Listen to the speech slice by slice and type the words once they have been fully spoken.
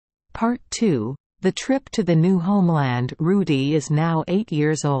Part 2. The trip to the new homeland. Rudy is now 8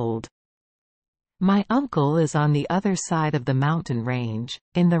 years old. My uncle is on the other side of the mountain range,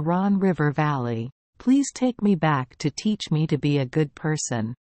 in the Ron River Valley. Please take me back to teach me to be a good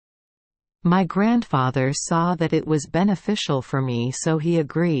person. My grandfather saw that it was beneficial for me, so he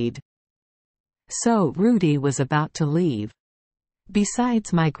agreed. So Rudy was about to leave.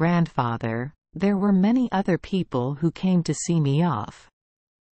 Besides my grandfather, there were many other people who came to see me off.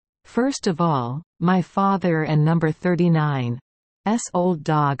 First of all, my father and number 39's old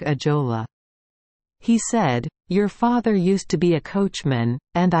dog Ajola. He said, "Your father used to be a coachman,"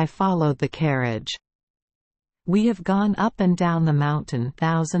 and I followed the carriage. We have gone up and down the mountain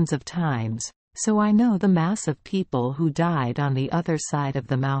thousands of times, so I know the mass of people who died on the other side of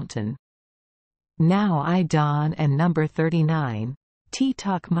the mountain. Now I Don and number 39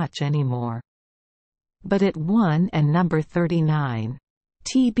 talk much anymore. But at 1 and number 39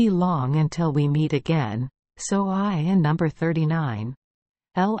 belong until we meet again, so I and number 39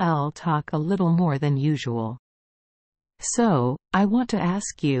 talk a little more than usual. So, I want to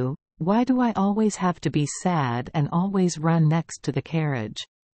ask you, why do I always have to be sad and always run next to the carriage?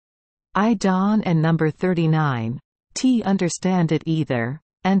 I Don and number 39 understand it either,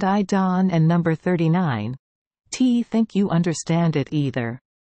 and I Don and number 39 think you understand it either.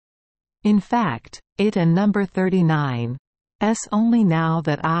 In fact, it and number 39 only now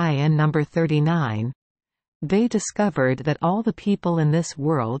that I and number 39 they discovered that all the people in this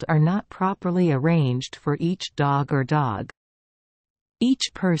world are not properly arranged for each dog or dog.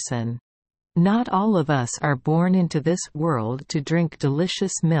 Each person. Not all of us are born into this world to drink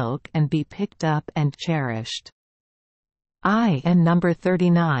delicious milk and be picked up and cherished. I and number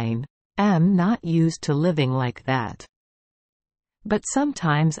 39 am not used to living like that. But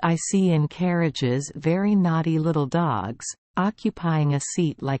sometimes I see in carriages very naughty little dogs, occupying a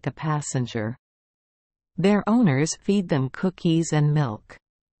seat like a passenger. Their owners feed them cookies and milk.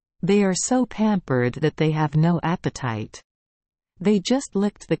 They are so pampered that they have no appetite. They just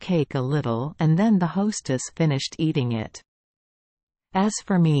licked the cake a little and then the hostess finished eating it. As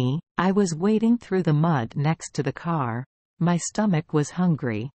for me, I was wading through the mud next to the car. My stomach was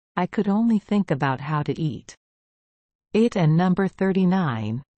hungry. I could only think about how to eat. It and number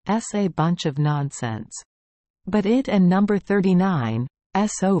 39 a bunch of nonsense. But it and number 39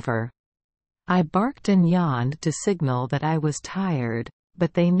 over. I barked and yawned to signal that I was tired,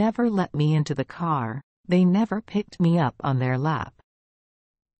 but they never let me into the car. They never picked me up on their lap.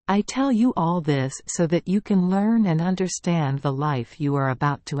 I tell you all this so that you can learn and understand the life you are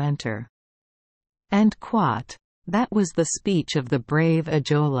about to enter. And quote. That was the speech of the brave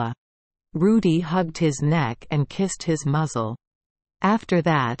Ajola. Rudy hugged his neck and kissed his muzzle. After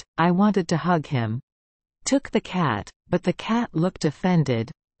that, I wanted to hug him. Took the cat, but the cat looked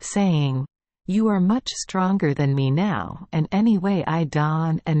offended, saying, "You are much stronger than me now, and anyway I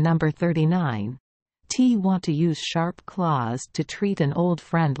Don and number 39 want to use sharp claws to treat an old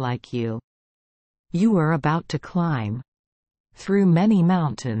friend like you. You are about to climb through many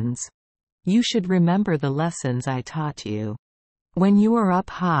mountains. You should remember the lessons I taught you. When you are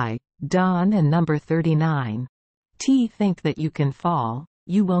up high, Don and number 39 think that you can fall,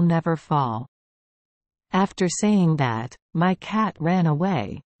 you will never fall." After saying that, my cat ran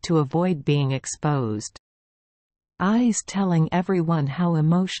away, to avoid being exposed. I's telling everyone how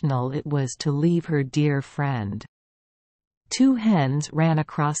emotional it was to leave her dear friend. 2 hens ran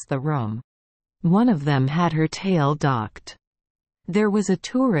across the room. One of them had her tail docked. There was a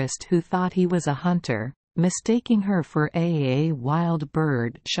tourist who thought he was a hunter, mistaking her for a wild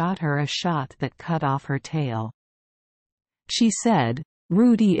bird, shot her a shot that cut off her tail. She said,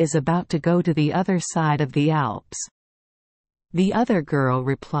 "Rudy is about to go to the other side of the Alps." The other girl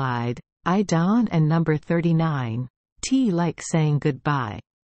replied, "I Don and number 39 like saying goodbye."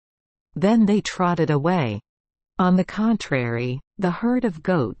 Then they trotted away. On the contrary, the herd of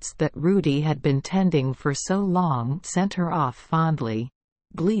goats that Rudy had been tending for so long sent her off fondly,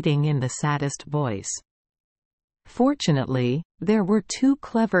 bleating in the saddest voice. Fortunately, there were 2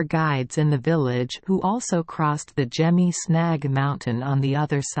 clever guides in the village who also crossed the Gemmy Snag mountain on the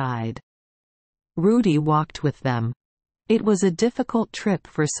other side. Rudy walked with them. It was a difficult trip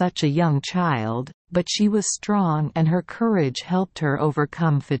for such a young child, but she was strong and her courage helped her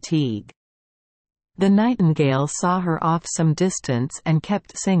overcome fatigue. The nightingale saw her off some distance and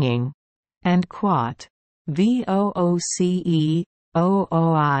kept singing. And quote. Voocee,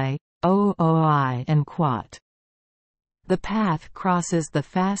 ooi, ooi and quote. The path crosses the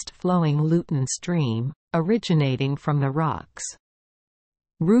fast-flowing Luton stream, originating from the rocks.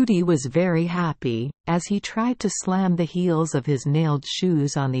 Rudy was very happy. As he tried to slam the heels of his nailed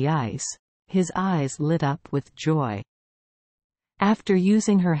shoes on the ice, his eyes lit up with joy. After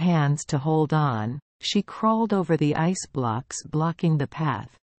using her hands to hold on, she crawled over the ice blocks blocking the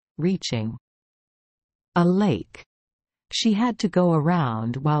path, reaching a lake. She had to go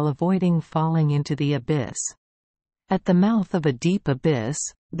around while avoiding falling into the abyss. At the mouth of a deep abyss,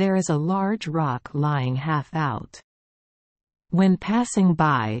 there is a large rock lying half out. When passing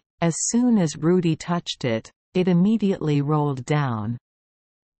by, as soon as Rudy touched it, it immediately rolled down.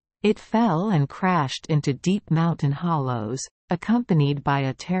 It fell and crashed into deep mountain hollows, accompanied by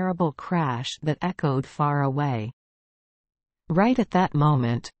a terrible crash that echoed far away. Right at that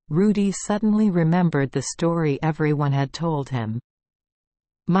moment, Rudy suddenly remembered the story everyone had told him.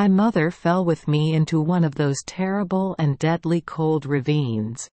 My mother fell with me into one of those terrible and deadly cold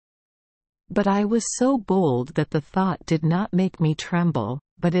ravines. But I was so bold that the thought did not make me tremble,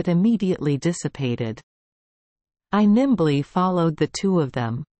 but it immediately dissipated. I nimbly followed the two of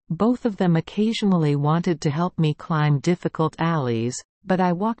them. Both of them occasionally wanted to help me climb difficult alleys, but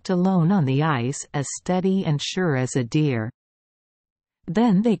I walked alone on the ice as steady and sure as a deer.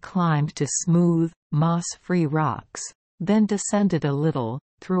 Then they climbed to smooth, moss-free rocks, then descended a little,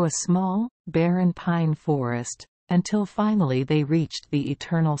 through a small, barren pine forest, until finally they reached the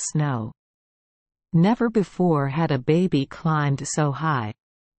eternal snow. Never before had a baby climbed so high.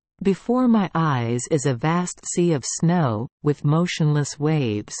 Before my eyes is a vast sea of snow, with motionless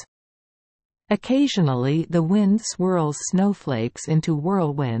waves. Occasionally the wind swirls snowflakes into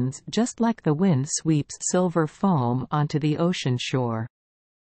whirlwinds just like the wind sweeps silver foam onto the ocean shore.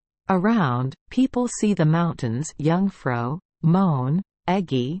 Around, people see the mountains Jungfrau, Mohn,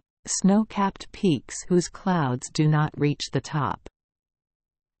 Eggy, snow-capped peaks whose clouds do not reach the top.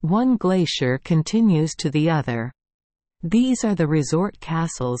 One glacier continues to the other. These are the resort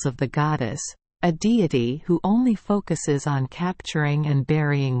castles of the goddess, a deity who only focuses on capturing and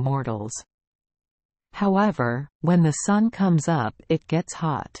burying mortals. However, when the sun comes up, it gets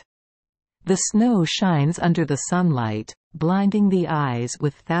hot. The snow shines under the sunlight, blinding the eyes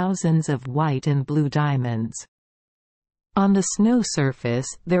with thousands of white and blue diamonds. On the snow surface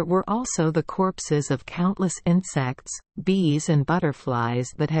there were also the corpses of countless insects, bees and butterflies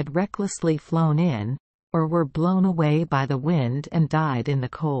that had recklessly flown in, or were blown away by the wind and died in the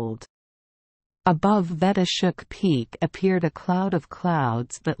cold. Above Vetashuk Peak appeared a cloud of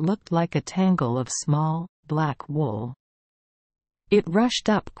clouds that looked like a tangle of small, black wool. It rushed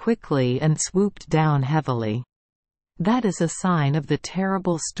up quickly and swooped down heavily. That is a sign of the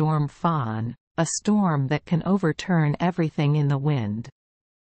terrible storm Fawn, a storm that can overturn everything in the wind.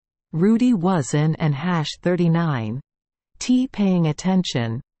 Rudy wasn't and #39 paying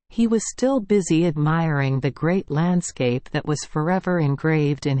attention. He was still busy admiring the great landscape that was forever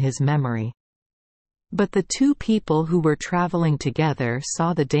engraved in his memory. But the two people who were traveling together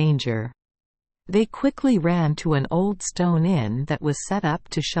saw the danger. They quickly ran to an old stone inn that was set up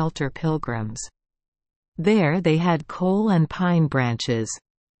to shelter pilgrims. There they had coal and pine branches.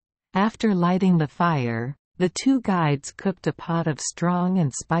 After lighting the fire, the two guides cooked a pot of strong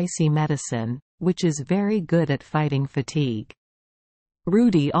and spicy medicine, which is very good at fighting fatigue.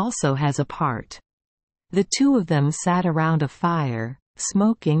 Rudy also has a part. The two of them sat around a fire,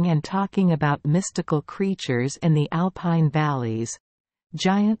 smoking and talking about mystical creatures in the alpine valleys,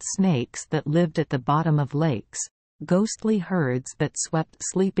 giant snakes that lived at the bottom of lakes, ghostly herds that swept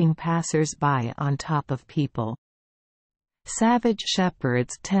sleeping passers-by on top of people. Savage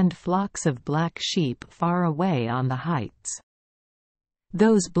shepherds tend flocks of black sheep far away on the heights.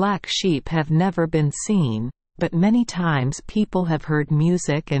 Those black sheep have never been seen, but many times people have heard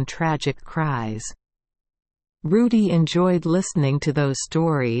music and tragic cries. Rudy enjoyed listening to those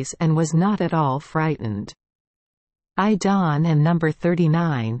stories and was not at all frightened. I Don and number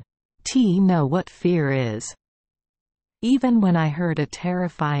 39 know what fear is. Even when I heard a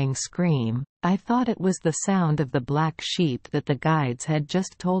terrifying scream, I thought it was the sound of the black sheep that the guides had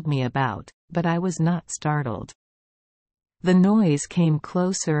just told me about, but I was not startled. The noise came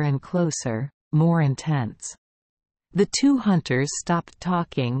closer and closer, more intense. The two hunters stopped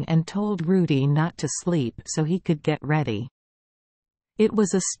talking and told Rudy not to sleep so he could get ready. It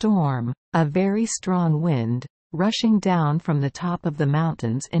was a storm, a very strong wind, rushing down from the top of the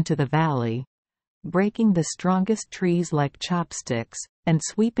mountains into the valley, breaking the strongest trees like chopsticks, and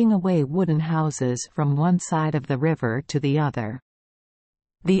sweeping away wooden houses from one side of the river to the other.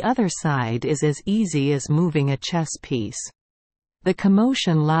 The other side is as easy as moving a chess piece. The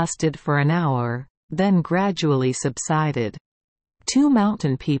commotion lasted for an hour, then gradually subsided. Two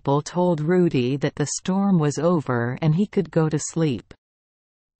mountain people told Rudy that the storm was over and he could go to sleep.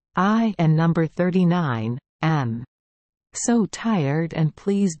 I and number 39, am so tired and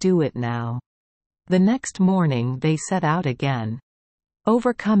please do it now. The next morning they set out again.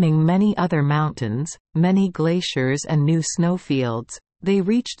 Overcoming many other mountains, many glaciers and new snowfields, they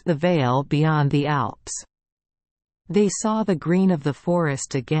reached the vale beyond the Alps. They saw the green of the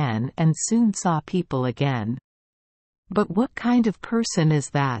forest again and soon saw people again. But what kind of person is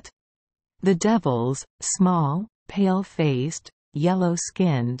that? The devils, small, pale-faced,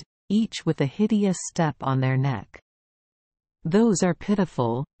 yellow-skinned, each with a hideous step on their neck. Those are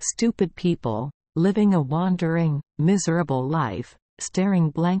pitiful, stupid people, living a wandering, miserable life, staring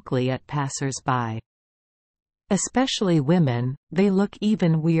blankly at passers-by. Especially women, they look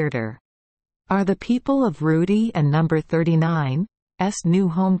even weirder. Are the people of Rudy and number 39's new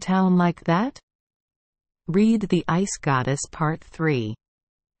hometown like that? Read The Ice Goddess Part 3.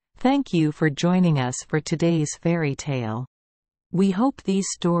 Thank you for joining us for today's fairy tale. We hope these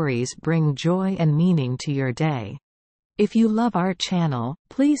stories bring joy and meaning to your day. If you love our channel,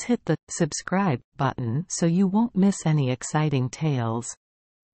 please hit the subscribe button so you won't miss any exciting tales.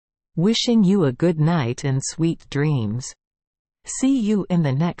 Wishing you a good night and sweet dreams. See you in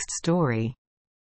the next story.